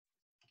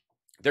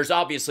there's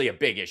obviously a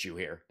big issue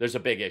here. There's a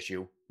big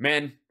issue.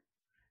 Men,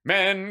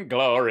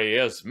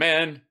 glorious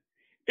men.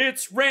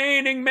 It's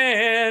raining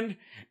men,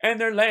 and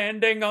they're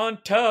landing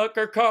on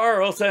Tucker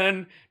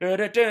Carlson.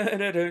 Hello.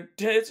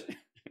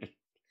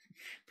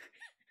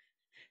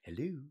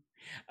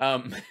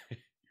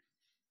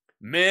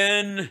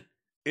 Men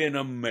in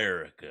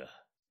America.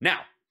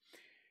 Now,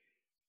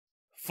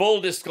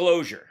 full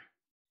disclosure.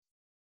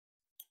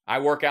 I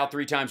work out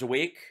 3 times a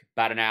week,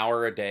 about an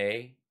hour a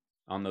day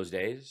on those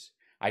days.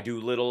 I do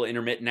little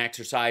intermittent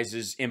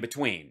exercises in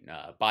between,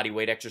 body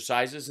weight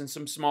exercises and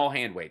some small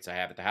hand weights I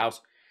have at the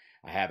house.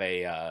 I have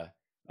a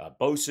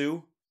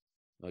BOSU,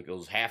 like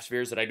those half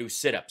spheres that I do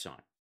sit-ups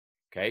on,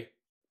 okay?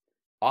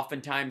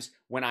 Oftentimes,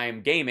 when I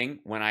am gaming,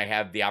 when I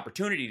have the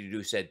opportunity to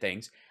do said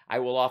things, I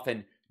will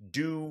often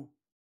do,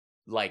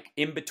 like,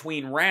 in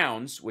between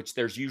rounds, which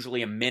there's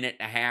usually a minute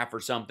and a half or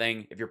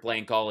something. If you're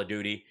playing Call of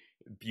Duty,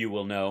 you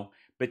will know.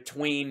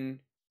 Between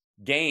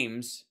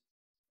games,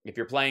 if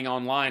you're playing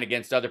online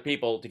against other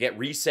people to get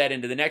reset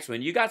into the next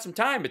one, you got some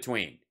time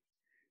between.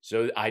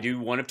 So I do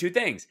one of 2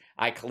 things.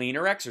 I clean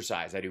or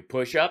exercise. I do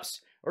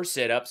push-ups or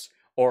sit-ups,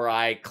 or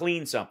I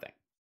clean something.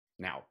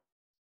 Now,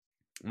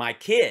 my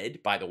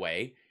kid, by the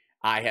way,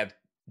 I have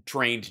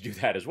trained to do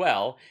that as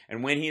well.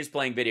 And when he is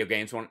playing video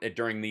games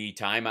during the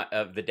time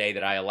of the day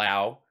that I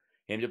allow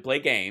him to play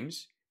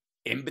games,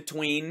 in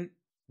between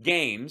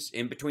games,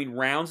 in between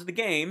rounds of the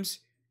games,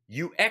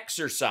 you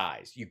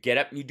exercise. You get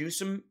up and you do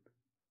some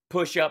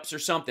push-ups or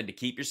something to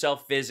keep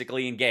yourself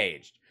physically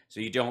engaged so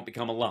you don't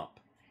become a lump.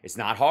 It's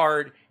not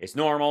hard. It's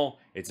normal.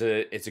 It's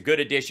a good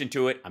addition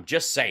to it. I'm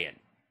just saying.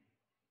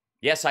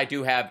 Yes, I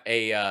do have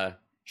a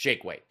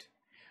shake weight.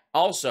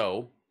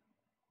 Also,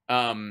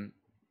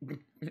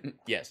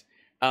 yes.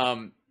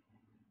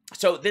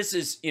 So this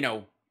is, you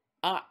know,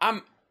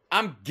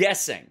 I'm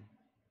guessing,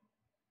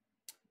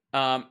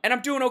 and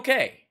I'm doing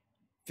okay.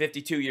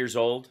 52 years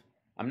old.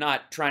 I'm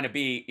not trying to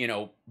be, you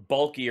know,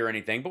 bulky or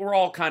anything, but we're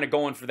all kind of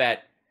going for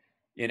that,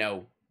 you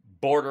know,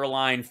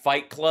 borderline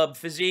Fight Club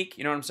physique.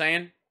 You know what I'm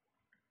saying?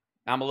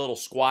 I'm a little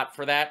squat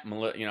for that. I'm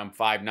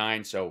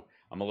 5'9", so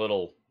I'm a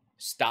little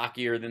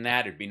stockier than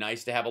that. It'd be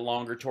nice to have a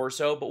longer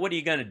torso, but what are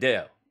you going to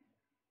do?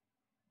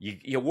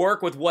 You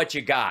work with what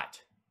you got.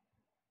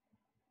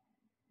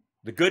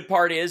 The good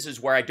part is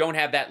where I don't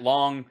have that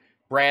long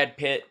Brad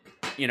Pitt,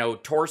 you know,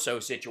 torso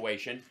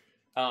situation.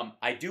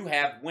 I do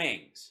have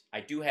wings. I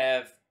do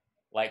have,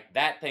 like,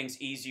 that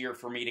thing's easier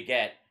for me to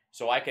get,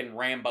 so I can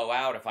Rambo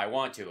out if I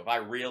want to. If I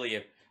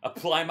really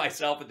apply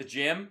myself at the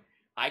gym,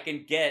 I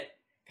can get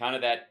kind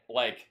of that,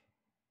 like,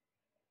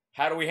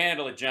 how do we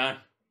handle it, John?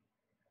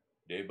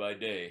 Day by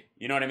day.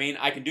 You know what I mean?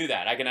 I can do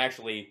that. I can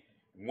actually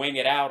wing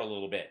it out a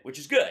little bit, which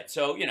is good.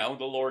 So, you know,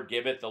 the Lord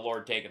giveth, the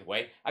Lord taketh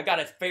away. I got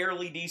a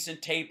fairly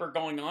decent taper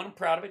going on. I'm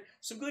proud of it.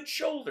 Some good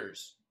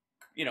shoulders,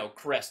 you know,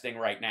 cresting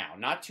right now.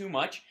 Not too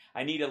much.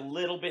 I need a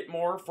little bit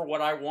more for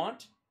what I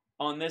want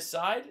on this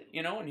side,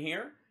 you know, and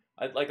here.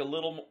 I'd like a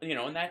little, you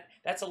know, and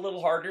that's a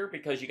little harder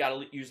because you got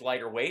to use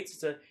lighter weights.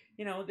 It's a,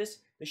 you know,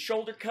 the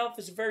shoulder cuff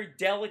is a very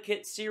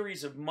delicate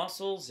series of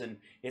muscles, and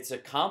it's a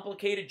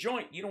complicated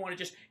joint. You don't want to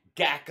just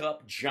gack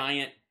up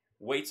giant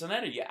weights on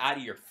that. Are you out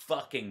of your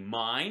fucking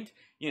mind?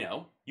 You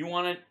know, you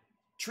want to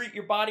treat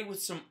your body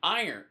with some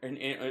iron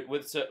and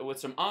with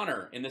some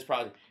honor in this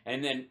process,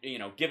 and then, you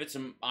know, give it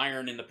some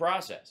iron in the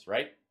process,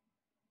 right?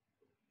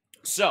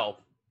 So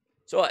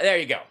there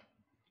you go.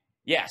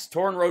 Yes,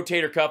 torn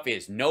rotator cuff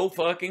is no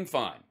fucking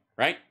fun,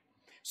 right?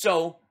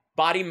 So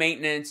body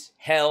maintenance,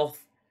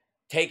 health,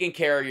 taking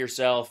care of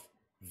yourself,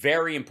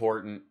 very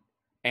important.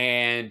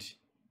 And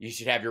you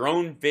should have your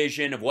own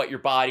vision of what your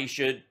body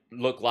should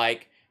look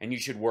like, and you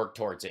should work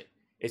towards it.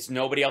 It's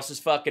nobody else's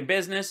fucking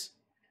business.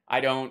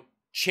 I don't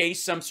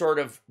chase some sort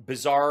of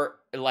bizarre,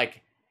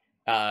 like,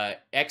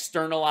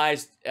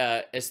 externalized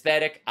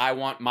aesthetic. I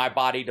want my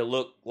body to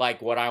look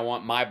like what I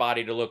want my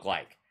body to look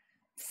like.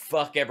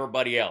 Fuck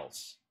everybody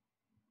else.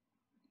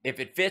 If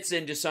it fits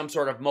into some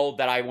sort of mold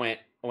that I went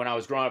when I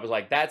was growing up, I was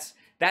like, that's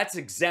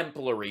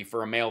exemplary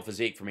for a male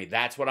physique for me.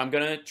 That's what I'm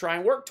going to try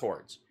and work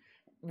towards.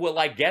 Will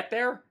I get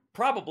there?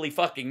 Probably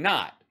fucking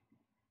not.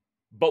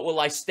 But will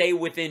I stay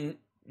within,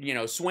 you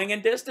know,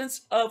 swinging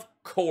distance? Of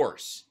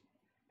course.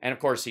 And of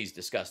course, he's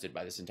disgusted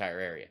by this entire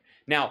area.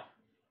 Now,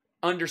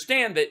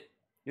 understand that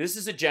this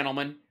is a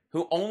gentleman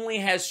who only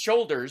has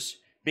shoulders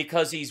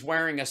because he's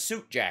wearing a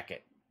suit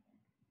jacket.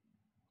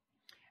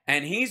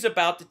 And he's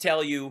about to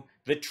tell you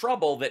the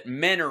trouble that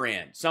men are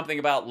in. Something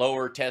about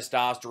lower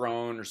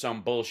testosterone or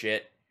some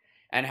bullshit.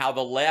 And how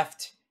the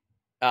left,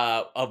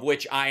 of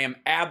which I am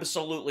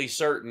absolutely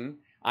certain,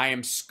 I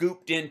am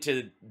scooped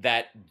into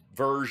that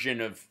version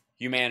of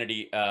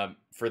humanity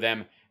for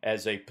them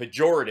as a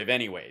pejorative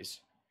anyways.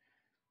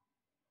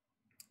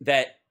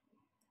 That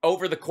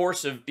over the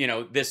course of, you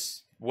know,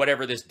 this,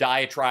 whatever this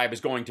diatribe is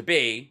going to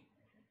be,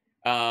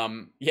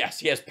 yes,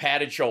 he has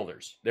padded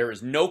shoulders. There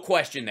is no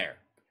question there.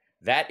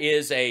 That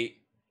is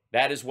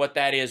what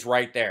that is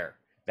right there.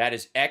 That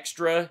is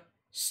extra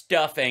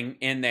stuffing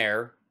in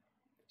there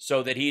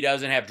so that he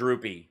doesn't have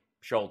droopy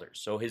shoulders.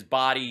 So his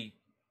body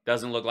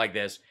Doesn't look like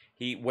this.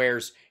 He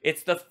wears,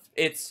 it's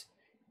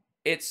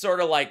sort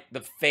of like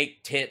the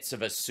fake tits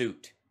of a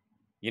suit.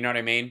 You know what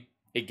I mean?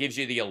 It gives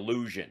you the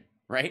illusion,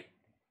 right?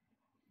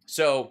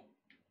 So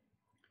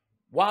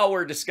while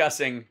we're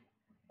discussing,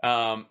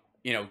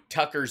 you know,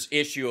 Tucker's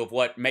issue of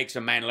what makes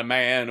a manly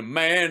man a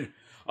man,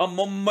 I'm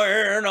a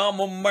man, I'm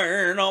a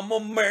man, I'm a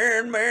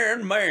man,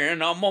 man,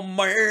 man, I'm a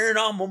man,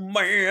 I'm a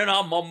man,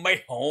 I'm a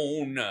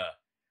man.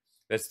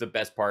 That's the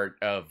best part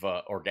of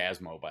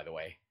Orgasmo, by the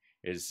way,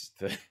 is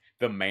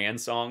the man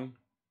song.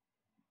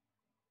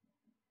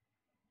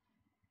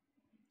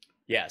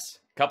 Yes,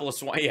 a couple of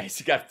swan. Yeah,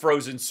 he's got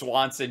frozen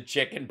Swanson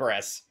chicken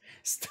breasts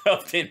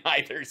stuffed in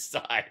either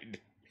side.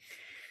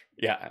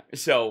 Yeah.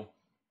 So,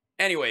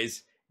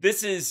 anyways,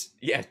 this is,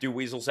 yeah. Do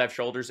weasels have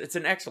shoulders? It's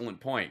an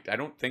excellent point. I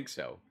don't think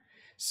so.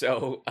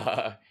 So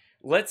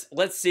let's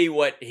see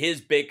what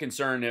his big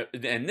concern.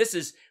 And this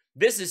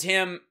is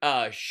him,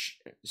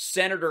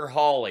 Senator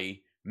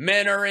Hawley.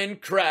 Men are in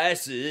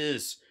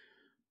crisis.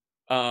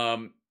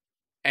 And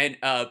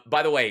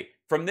by the way,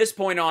 from this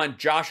point on,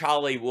 Josh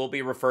Hawley will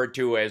be referred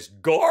to as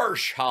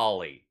Gosh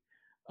Hawley.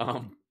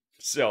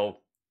 So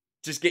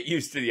just get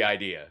used to the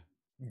idea.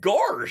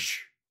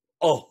 Gosh.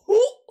 Oh.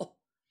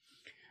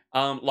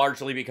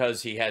 Largely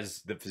because he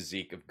has the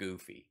physique of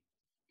Goofy.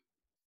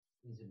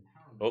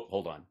 Oh,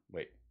 hold on.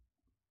 Wait.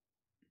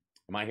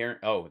 Am I hearing?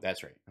 Oh,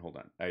 that's right. Hold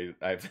on.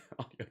 I've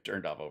audio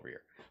turned off over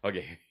here.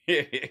 Okay.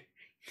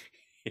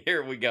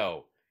 Here we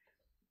go.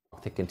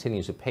 It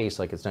continues apace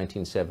like it's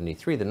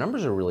 1973. The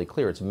numbers are really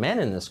clear. It's men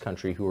in this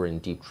country who are in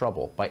deep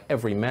trouble by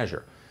every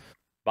measure.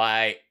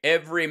 By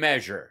every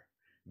measure.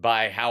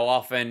 By how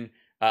often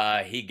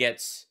he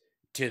gets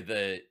to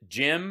the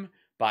gym.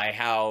 By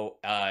how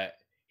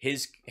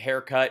his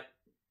haircut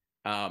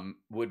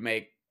would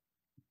make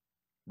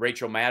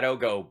Rachel Maddow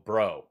go,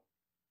 bro.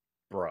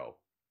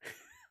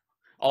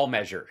 All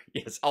measure.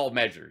 Yes, all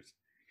measures.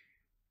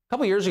 A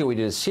couple years ago, we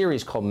did a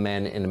series called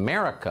Men in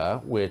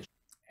America, which...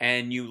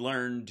 And you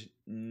learned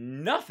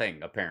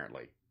nothing,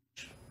 apparently.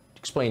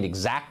 Explained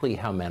exactly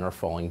how men are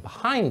falling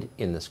behind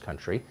in this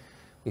country.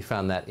 We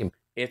found that...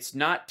 It's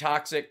not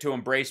toxic to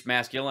embrace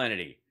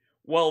masculinity.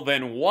 Well,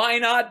 then why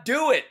not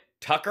do it,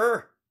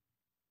 Tucker?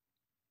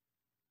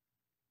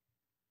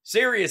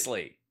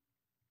 Seriously.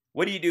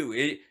 What do?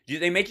 Do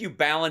they make you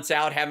balance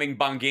out having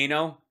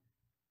Bongino?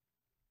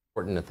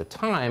 Important at the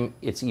time,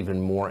 it's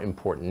even more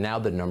important now.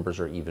 The numbers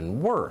are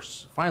even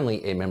worse.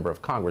 Finally, a member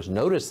of Congress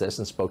noticed this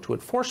and spoke to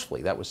it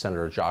forcefully. That was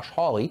Senator Josh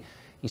Hawley.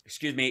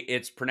 Excuse me,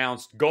 it's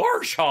pronounced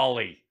Gosh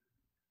Hawley.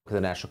 The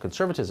National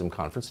Conservatism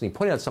Conference, and he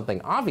pointed out something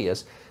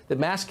obvious, that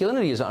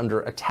masculinity is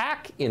under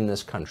attack in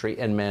this country,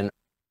 and men...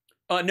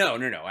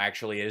 No.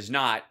 Actually, it is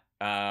not.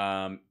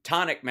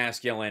 Tonic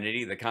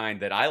masculinity, the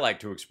kind that I like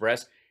to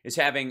express, is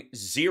having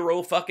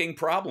zero fucking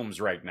problems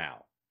right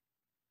now.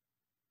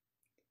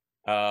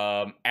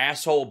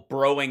 Asshole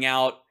broing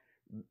out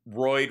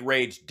roid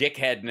rage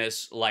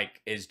dickheadness like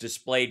is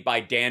displayed by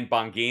Dan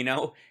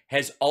Bongino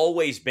has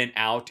always been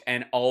out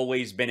and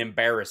always been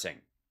embarrassing.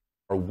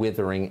 Are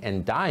withering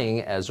and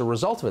dying as a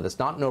result of it. That's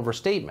not an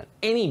overstatement.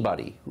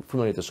 Anybody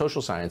familiar with the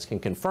social science can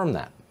confirm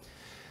that.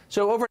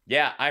 So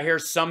yeah, I hear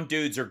some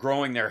dudes are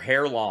growing their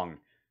hair long.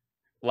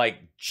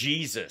 Like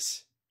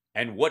Jesus.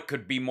 And what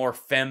could be more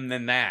femme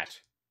than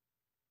that?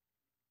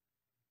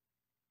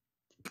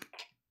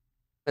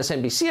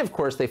 MSNBC, of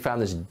course, they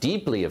found this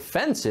deeply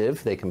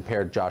offensive. They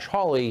compared Josh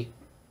Hawley,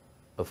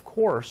 of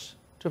course,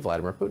 to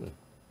Vladimir Putin.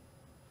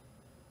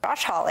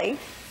 Josh Hawley,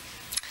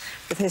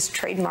 with his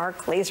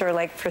trademark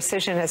laser-like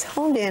precision, has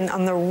honed in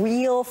on the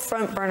real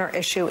front-burner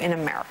issue in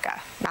America,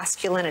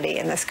 masculinity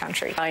in this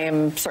country. I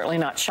am certainly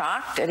not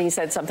shocked that he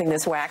said something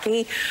this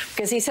wacky,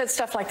 because he said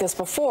stuff like this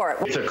before.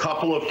 It's a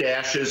couple of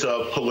dashes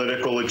of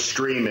political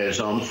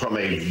extremism from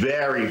a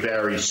very,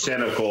 very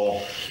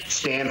cynical,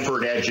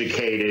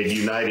 Stanford-educated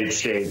United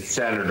States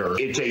senator.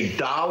 It's a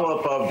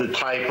dollop of the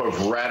type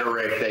of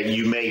rhetoric that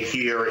you may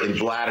hear in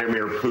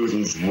Vladimir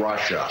Putin's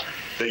Russia,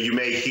 that you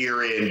may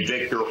hear in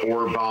Viktor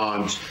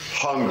Orban's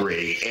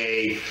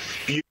Hungary.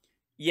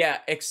 Yeah,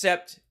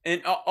 except,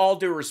 in all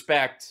due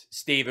respect,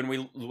 Stephen,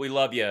 we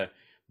love you,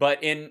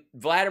 but in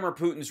Vladimir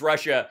Putin's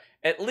Russia,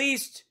 at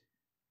least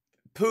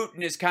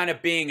Putin is kind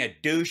of being a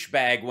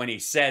douchebag when he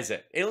says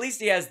it. At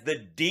least he has the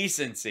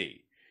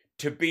decency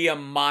to be a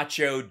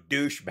macho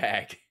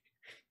douchebag.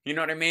 You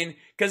know what I mean?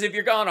 Because if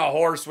you're on a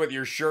horse with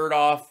your shirt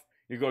off,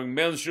 you're going,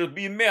 men should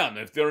be men.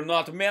 If they're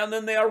not men,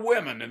 then they are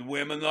women, and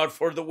women are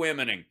for the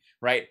womening,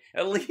 right?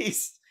 At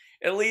least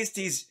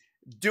he's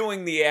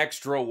doing the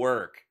extra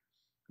work,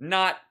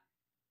 not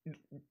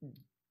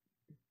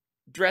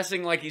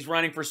dressing like he's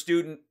running for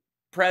student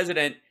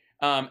president,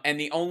 and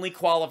the only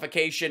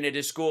qualification at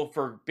his school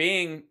for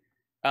being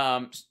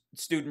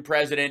student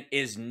president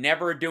is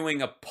never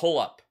doing a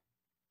pull-up.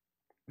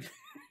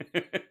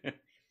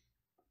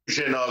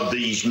 Of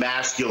these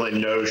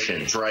masculine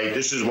notions, right?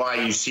 This is why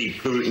you see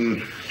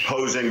Putin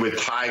posing with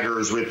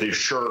tigers with his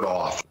shirt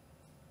off.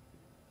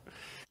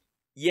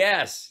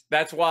 Yes,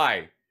 that's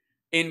why.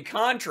 In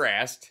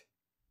contrast,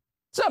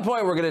 At some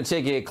point, we're going to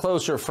take a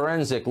closer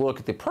forensic look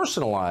at the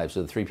personal lives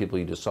of the three people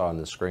you just saw on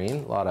the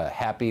screen. A lot of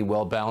happy,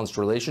 well-balanced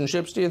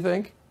relationships, do you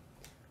think?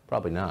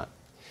 Probably not.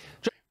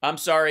 I'm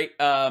sorry.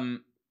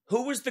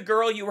 Who was the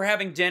girl you were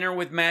having dinner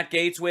with Matt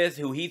Gaetz with,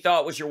 who he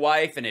thought was your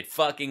wife and it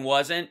fucking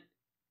wasn't?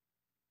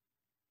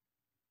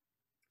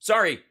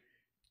 Sorry.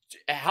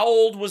 How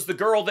old was the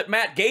girl that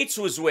Matt Gaetz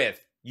was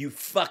with? You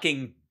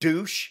fucking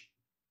douche.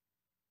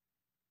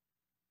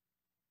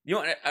 You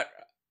want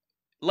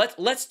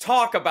let's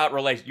talk about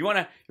relations. You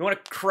want to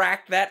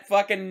crack that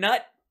fucking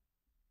nut?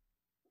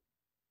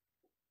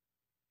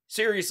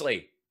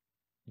 Seriously.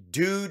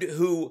 Dude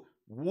who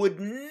would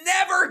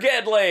never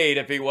get laid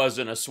if he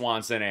wasn't a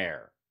Swanson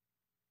heir.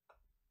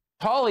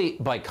 Hawley,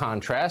 by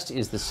contrast,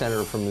 is the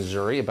senator from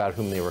Missouri about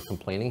whom they were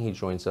complaining. He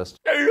joins us.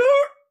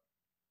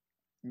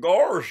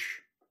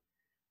 Gosh.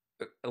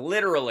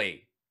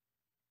 Literally.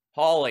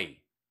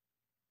 Hawley.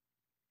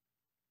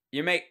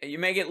 You make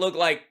it look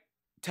like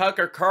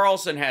Tucker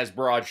Carlson has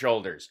broad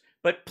shoulders.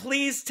 But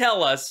please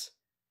tell us,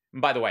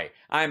 and by the way,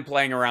 I'm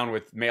playing around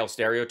with male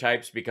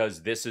stereotypes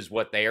because this is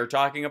what they are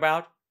talking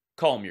about.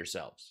 Calm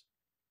yourselves.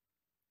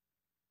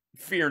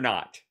 Fear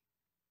not.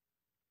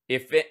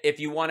 If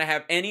you want to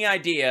have any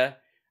idea,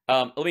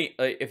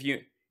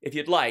 if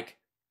you'd like,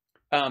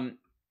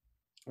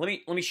 let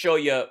me show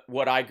you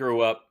what I grew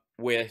up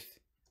with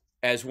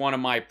as one of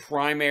my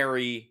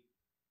primary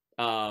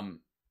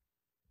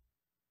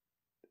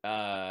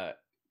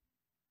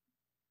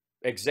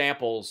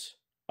examples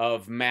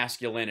of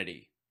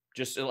masculinity,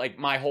 just like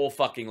my whole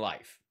fucking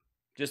life,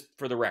 just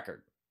for the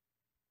record.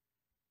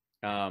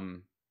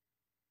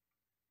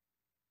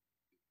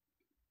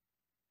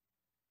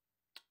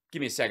 Give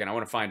me a second. I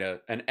want to find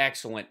an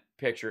excellent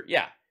picture.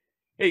 Yeah,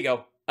 here you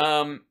go.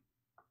 There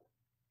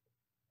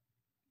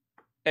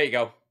you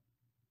go.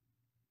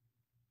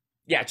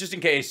 Yeah, just in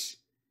case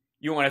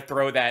you want to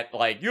throw that,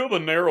 like, you have a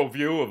narrow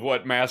view of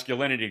what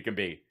masculinity can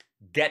be.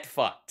 Get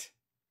fucked.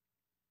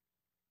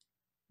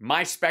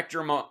 My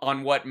spectrum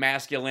on what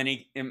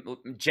masculinity,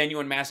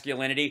 genuine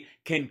masculinity,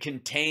 can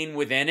contain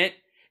within it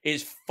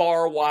is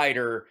far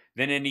wider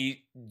than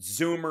any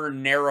Zoomer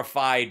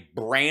narrowified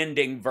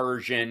branding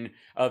version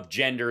of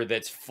gender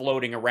that's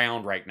floating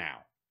around right now.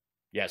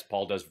 Yes,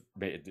 Paul does.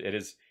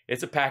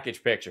 It's a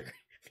package picture.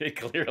 It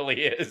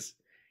clearly is.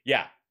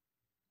 Yeah.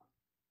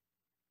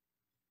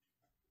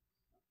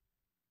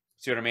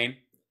 See what I mean?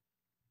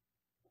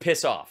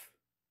 Piss off.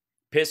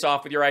 Piss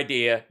off with your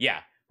idea.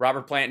 Yeah.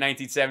 Robert Plant,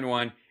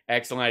 1971.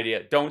 Excellent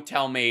idea. Don't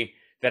tell me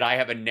that I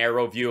have a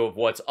narrow view of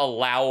what's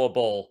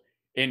allowable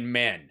in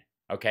men.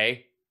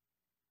 Okay?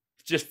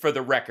 Just for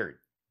the record.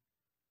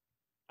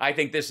 I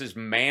think this is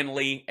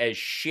manly as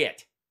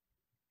shit.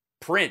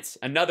 Prince,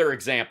 another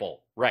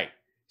example. Right.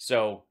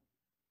 So,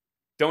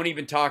 don't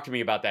even talk to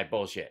me about that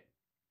bullshit.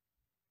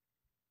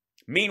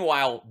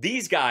 Meanwhile,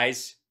 these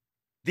guys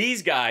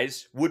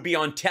would be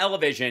on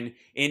television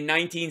in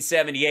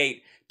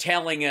 1978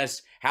 telling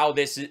us how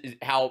this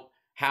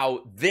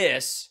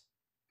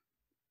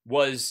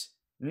was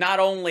not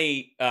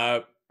only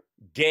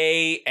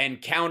gay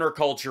and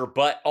counterculture,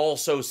 but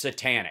also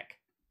satanic.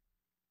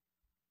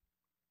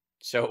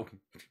 So,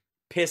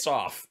 piss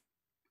off.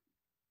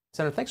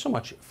 Senator, thanks so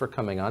much for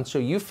coming on. So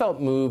you felt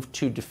moved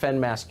to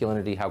defend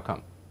masculinity. How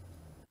come?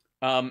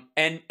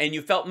 And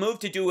you felt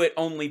moved to do it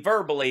only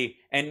verbally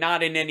and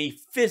not in any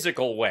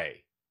physical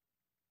way.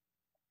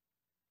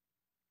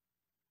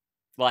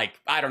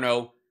 Like, I don't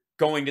know,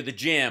 going to the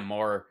gym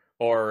or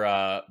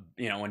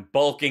and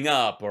bulking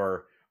up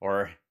or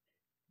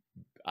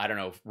I don't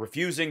know,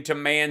 refusing to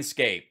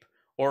manscape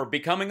or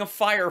becoming a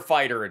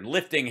firefighter and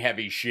lifting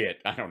heavy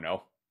shit. I don't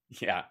know.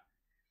 Yeah.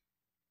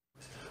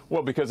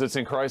 Well, because it's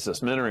in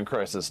crisis. Men are in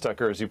crisis,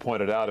 Tucker, as you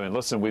pointed out. I mean,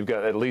 listen, we've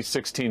got at least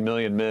 16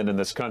 million men in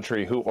this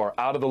country who are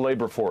out of the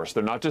labor force.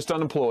 They're not just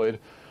unemployed.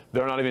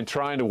 They're not even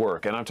trying to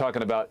work. And I'm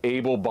talking about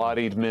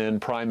able-bodied men,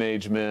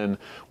 prime-age men.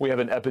 We have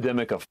an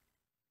epidemic of...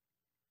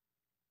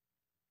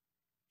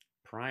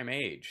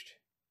 Prime-aged.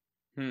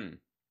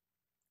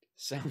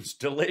 Sounds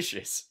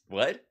delicious.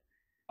 What?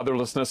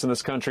 Fatherlessness in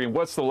this country. And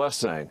what's the left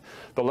saying?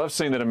 The left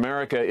saying that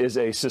America is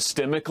a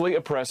systemically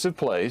oppressive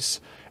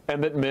place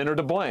and that men are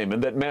to blame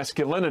and that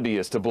masculinity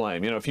is to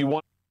blame. You know, if you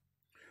want...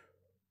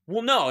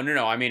 Well,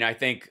 no. I mean, I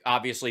think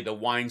obviously the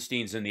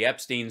Weinsteins and the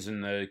Epsteins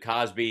and the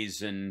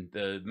Cosbys and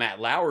the Matt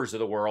Lauers of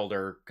the world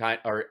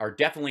are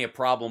definitely a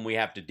problem we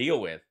have to deal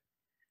with.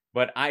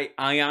 But I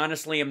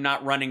honestly am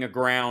not running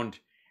aground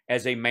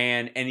as a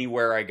man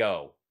anywhere I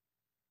go.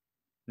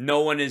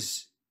 No one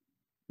is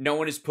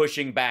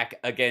pushing back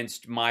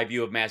against my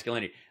view of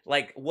masculinity.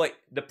 Like, what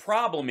the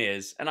problem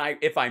is, and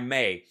if I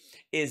may,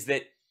 is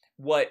that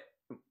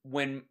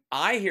when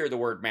I hear the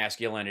word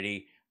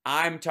masculinity,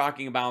 I'm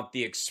talking about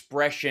the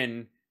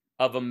expression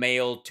of a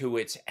male to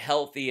its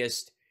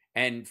healthiest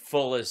and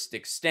fullest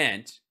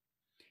extent.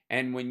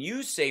 And when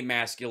you say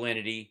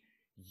masculinity,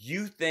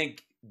 you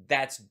think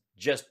that's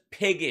just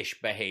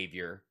piggish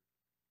behavior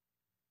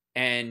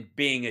and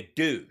being a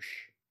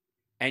douche.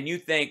 And you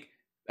think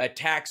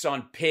attacks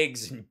on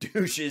pigs and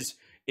douches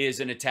is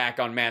an attack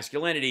on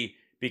masculinity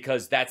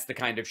because that's the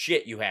kind of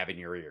shit you have in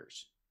your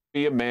ears.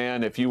 Be a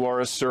man, if you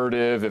are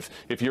assertive,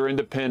 if you're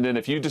independent,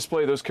 if you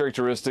display those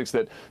characteristics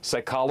that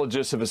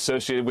psychologists have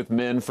associated with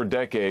men for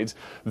decades,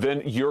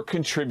 then you're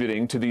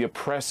contributing to the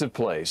oppressive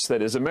place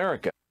that is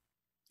America.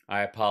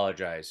 I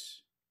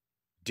apologize.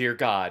 Dear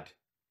God,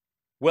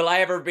 will I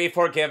ever be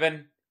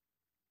forgiven?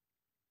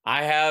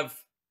 I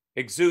have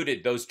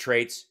exuded those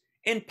traits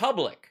in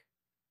public,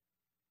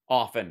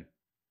 often,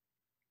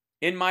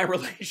 in my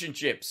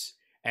relationships,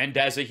 and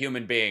as a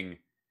human being.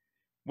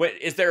 What,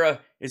 is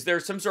there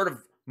some sort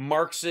of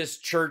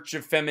Marxist church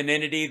of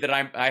femininity that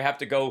I have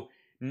to go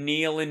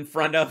kneel in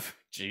front of?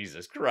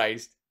 Jesus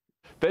Christ.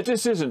 That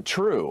just isn't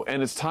true,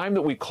 and it's time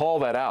that we call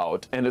that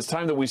out, and it's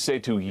time that we say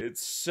to you. It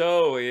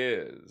so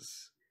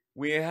is.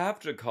 We have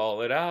to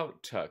call it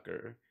out,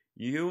 Tucker.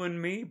 You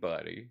and me,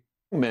 buddy.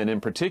 Men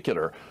in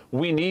particular,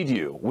 we need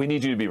you. We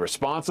need you to be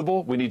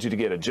responsible. We need you to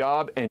get a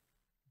job. And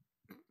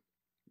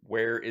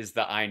where is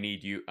the I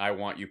need you, I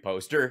want you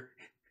poster?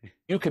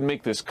 You can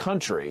make this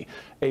country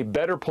a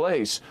better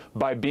place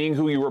by being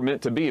who you were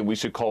meant to be, and we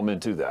should call men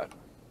to that.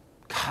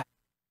 God.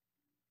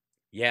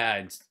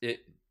 Yeah,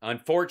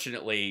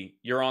 unfortunately,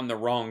 you're on the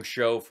wrong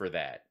show for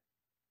that.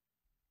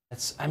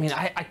 I mean,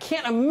 I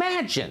can't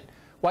imagine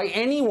why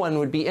anyone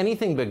would be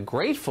anything but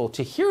grateful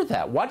to hear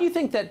that. Why do you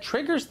think that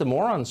triggers the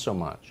morons so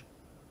much?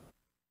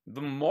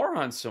 The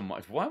morons so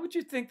much? Why would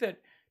you think that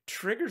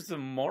triggers the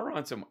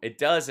morons so much? It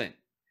doesn't.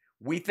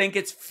 We think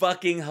it's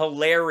fucking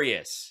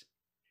hilarious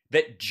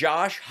that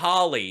Josh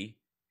Hawley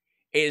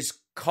is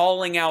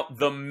calling out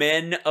the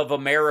men of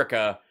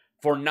America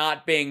for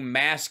not being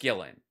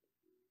masculine,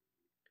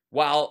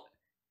 while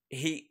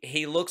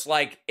he looks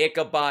like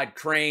Ichabod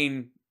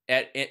Crane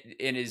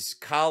in his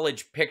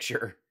college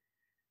picture.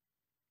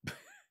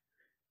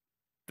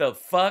 The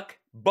fuck?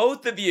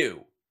 Both of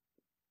you.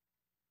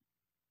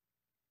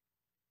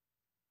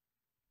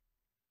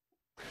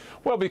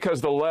 Well,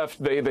 because the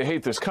left, they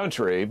hate this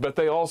country, but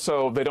they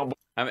don't.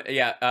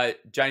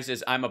 Johnny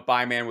says, I'm a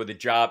bi man with a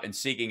job and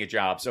seeking a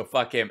job, so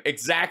fuck him.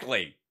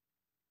 Exactly.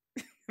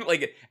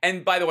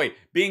 And by the way,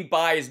 being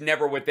bi is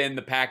never within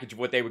the package of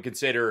what they would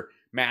consider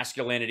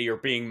masculinity or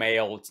being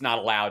male. It's not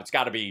allowed. It's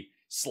got to be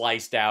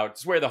sliced out.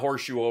 It's where the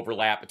horseshoe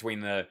overlap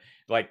between the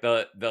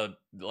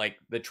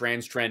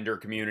transgender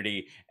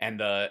community and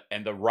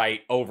the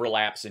right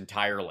overlaps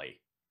entirely.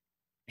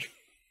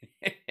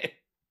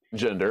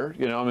 Gender,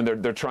 I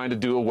mean, they're trying to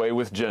do away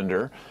with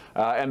gender,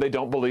 and they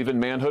don't believe in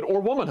manhood or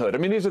womanhood. I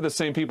mean, these are the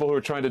same people who are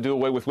trying to do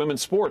away with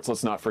women's sports,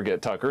 let's not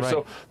forget, Tucker. Right.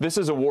 So this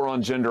is a war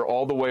on gender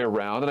all the way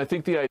around, and I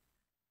think the idea...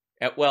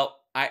 Well,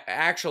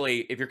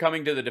 if you're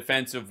coming to the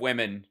defense of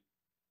women,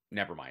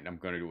 never mind, I'm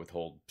going to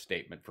withhold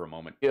statement for a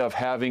moment. Of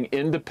having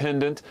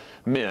independent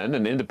men,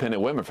 and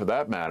independent women for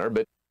that matter,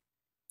 but...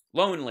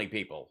 Lonely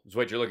people is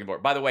what you're looking for.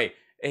 By the way,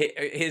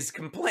 his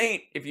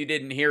complaint, if you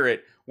didn't hear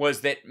it,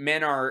 was that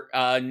men are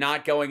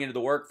not going into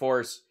the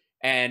workforce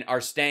and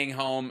are staying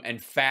home and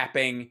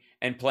fapping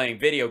and playing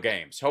video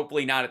games.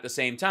 Hopefully not at the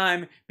same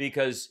time,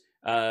 because,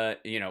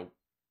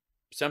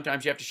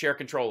 sometimes you have to share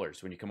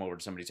controllers when you come over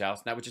to somebody's house,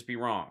 and that would just be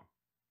wrong.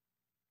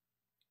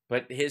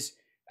 But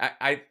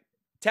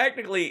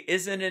technically,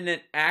 isn't it an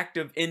act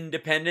of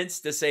independence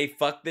to say,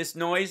 fuck this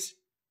noise?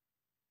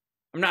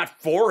 I'm not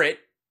for it.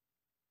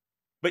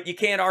 But you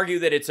can't argue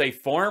that it's a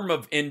form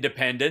of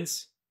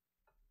independence.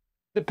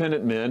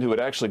 Independent men who would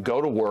actually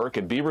go to work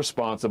and be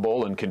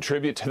responsible and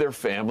contribute to their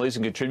families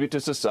and contribute to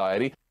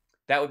society.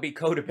 That would be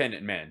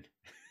codependent men.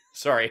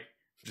 Sorry,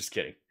 just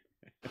kidding.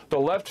 The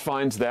left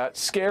finds that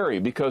scary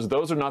because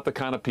those are not the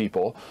kind of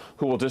people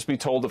who will just be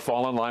told to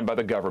fall in line by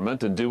the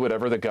government and do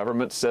whatever the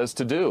government says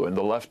to do. And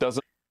the left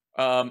doesn't.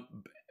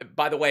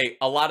 By the way,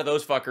 a lot of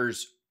those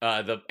fuckers,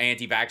 the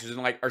anti-vaxxers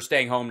and are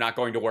staying home, not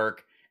going to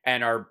work,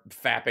 and are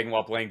fapping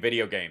while playing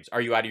video games.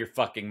 Are you out of your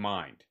fucking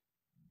mind?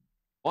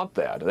 Want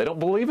that. They don't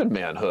believe in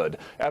manhood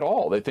at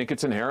all. They think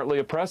it's inherently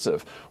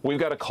oppressive. We've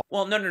got to call...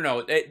 Well,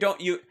 no.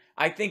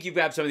 I think you've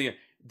got something...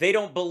 They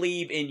don't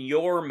believe in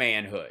your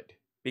manhood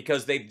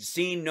because they've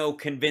seen no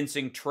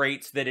convincing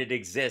traits that it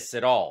exists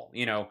at all.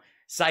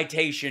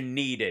 Citation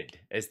needed,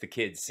 as the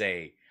kids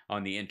say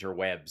on the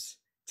interwebs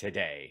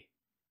today.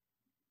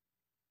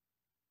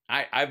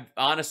 I've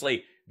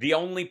honestly... The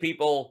only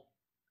people...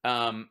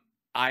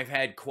 I've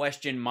had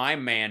question my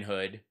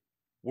manhood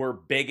were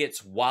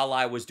bigots while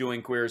I was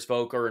doing Queer as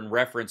Folk or in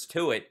reference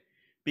to it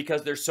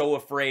because they're so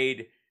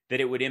afraid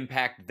that it would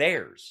impact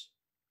theirs,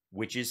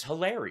 which is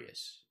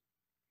hilarious.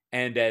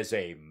 And as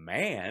a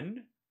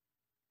man,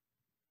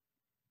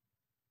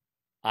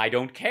 I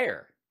don't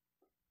care.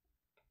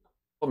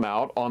 Them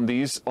out on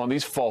these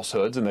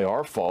falsehoods, and they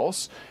are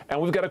false,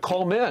 and we've got to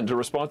call men to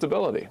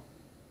responsibility.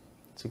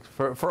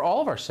 For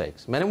all of our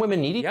sakes. Men and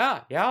women need each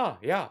other.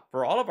 Yeah.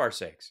 For all of our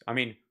sakes. I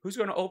mean, who's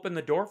going to open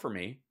the door for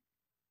me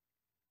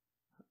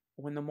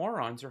when the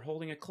morons are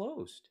holding it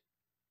closed?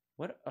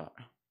 What?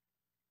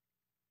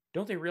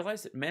 Don't they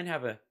realize that men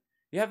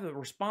you have the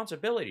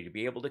responsibility to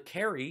be able to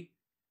carry,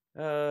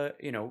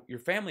 your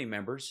family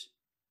members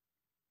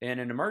in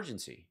an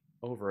emergency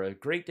over a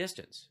great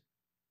distance?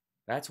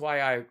 That's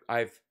why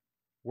I've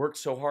worked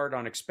so hard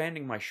on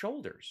expanding my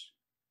shoulders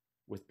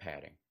with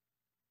padding.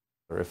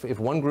 If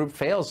one group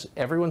fails,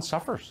 everyone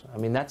suffers. I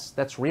mean,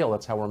 that's real.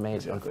 That's how we're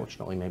made,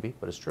 unfortunately, maybe,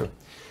 but it's true.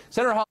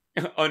 Senator Hawley.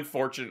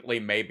 Unfortunately,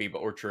 maybe,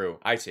 but we're true.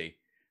 I see.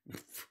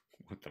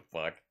 What the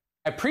fuck?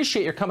 I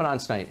appreciate your coming on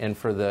tonight and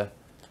for the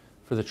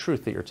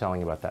truth that you're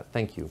telling about that.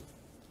 Thank you.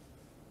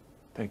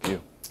 Thank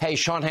you. Hey,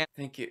 Sean Han.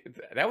 Thank you.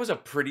 That was a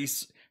pretty,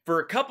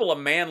 for a couple of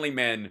manly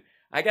men,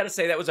 I got to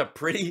say that was a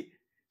pretty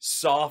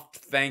soft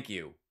thank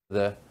you.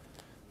 For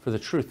the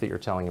truth that you're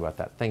telling about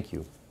that. Thank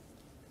you.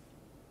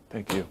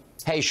 Thank you.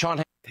 Hey, Sean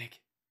Han. Thank you.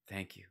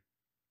 Thank you.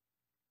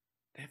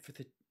 That for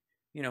the,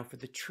 for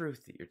the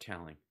truth that you're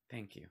telling.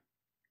 Thank you.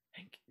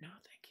 Thank you. No,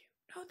 thank you.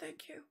 No,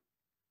 thank you.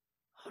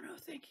 Oh, no,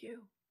 thank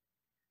you.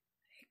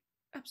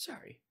 I'm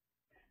sorry.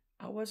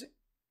 I wasn't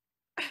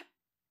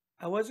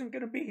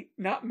going to be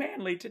not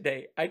manly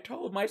today. I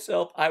told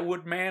myself I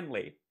would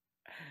manly.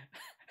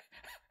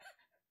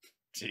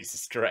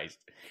 Jesus Christ.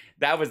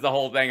 That was the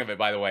whole thing of it,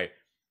 by the way.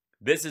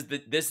 This is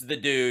the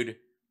dude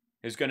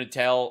who's going to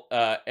tell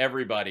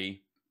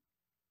everybody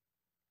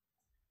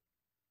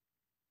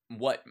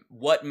what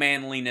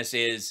manliness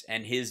is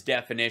and his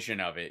definition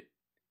of it,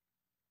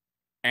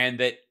 and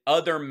that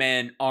other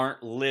men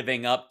aren't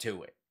living up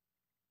to it.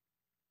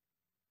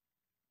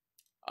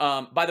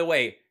 By the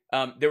way,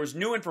 there was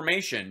new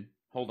information.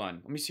 Hold on.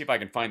 Let me see if I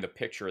can find the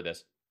picture of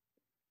this.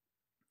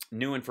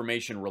 New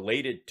information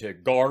related to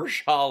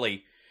Josh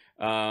Hawley.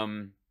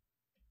 Let's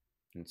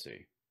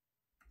see.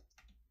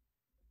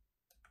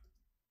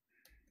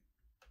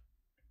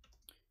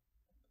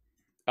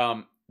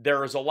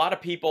 There is a lot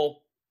of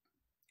people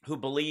who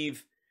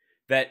believe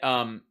that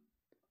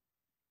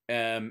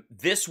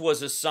this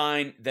was a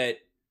sign that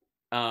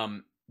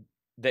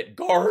that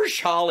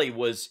Josh Hawley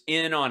was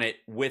in on it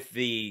with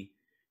the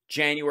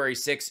January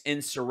 6th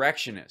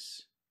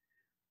insurrectionists.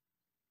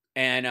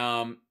 And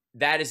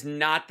that is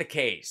not the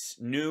case.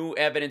 New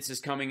evidence is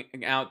coming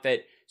out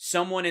that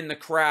someone in the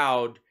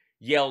crowd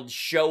yelled,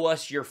 "Show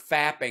us your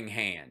fapping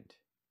hand."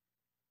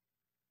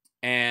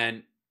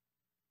 And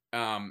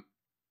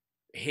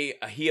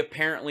he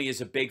apparently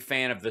is a big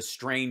fan of The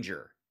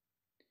Stranger.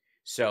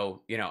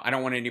 So, I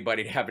don't want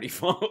anybody to have any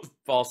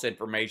false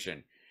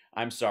information.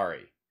 I'm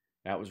sorry.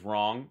 That was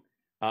wrong.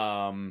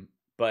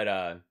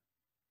 But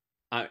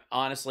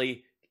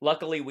honestly,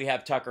 luckily we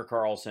have Tucker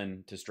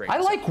Carlson to straighten. I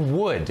like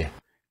wood.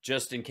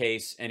 Just in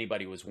case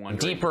anybody was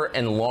wondering. Deeper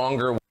and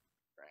longer.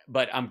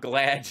 But I'm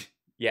glad,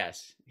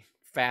 yes,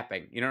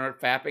 fapping. You know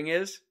what fapping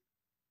is?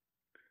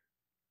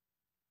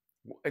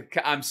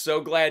 I'm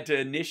so glad to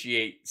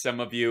initiate some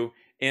of you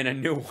in a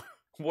new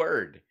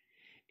word.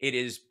 It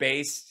is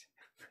based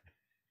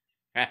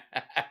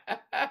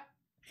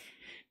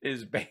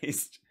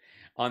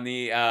on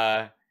the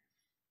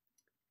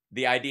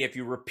idea if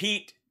you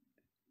repeat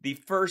the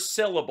first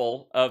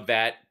syllable of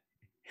that,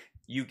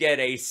 you get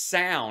a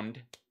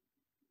sound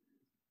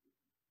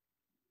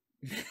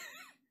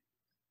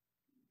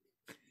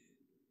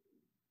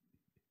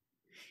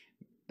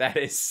that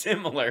is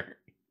similar.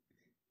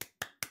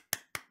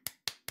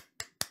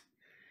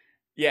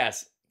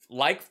 Yes,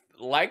 like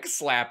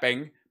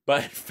slapping,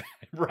 but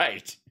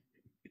right.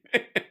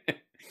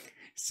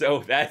 So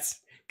that's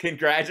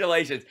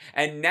congratulations.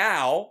 And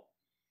now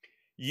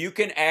you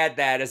can add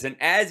that as an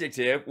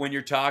adjective when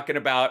you're talking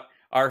about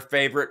our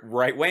favorite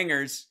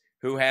right-wingers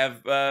who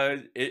have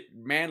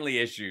manly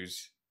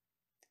issues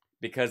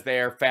because they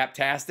are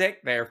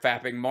faptastic, they are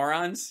fapping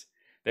morons,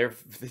 they're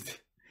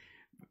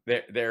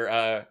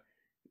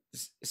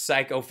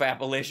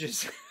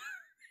psychofappalicious.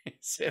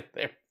 So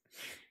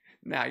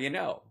now you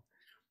know.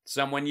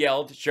 Someone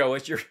yelled, "Show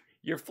us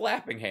your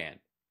flapping hand."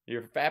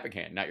 Your fapping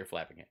hand, not your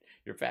flapping hand.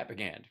 Your fapping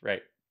hand,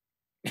 right?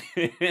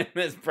 In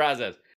this process.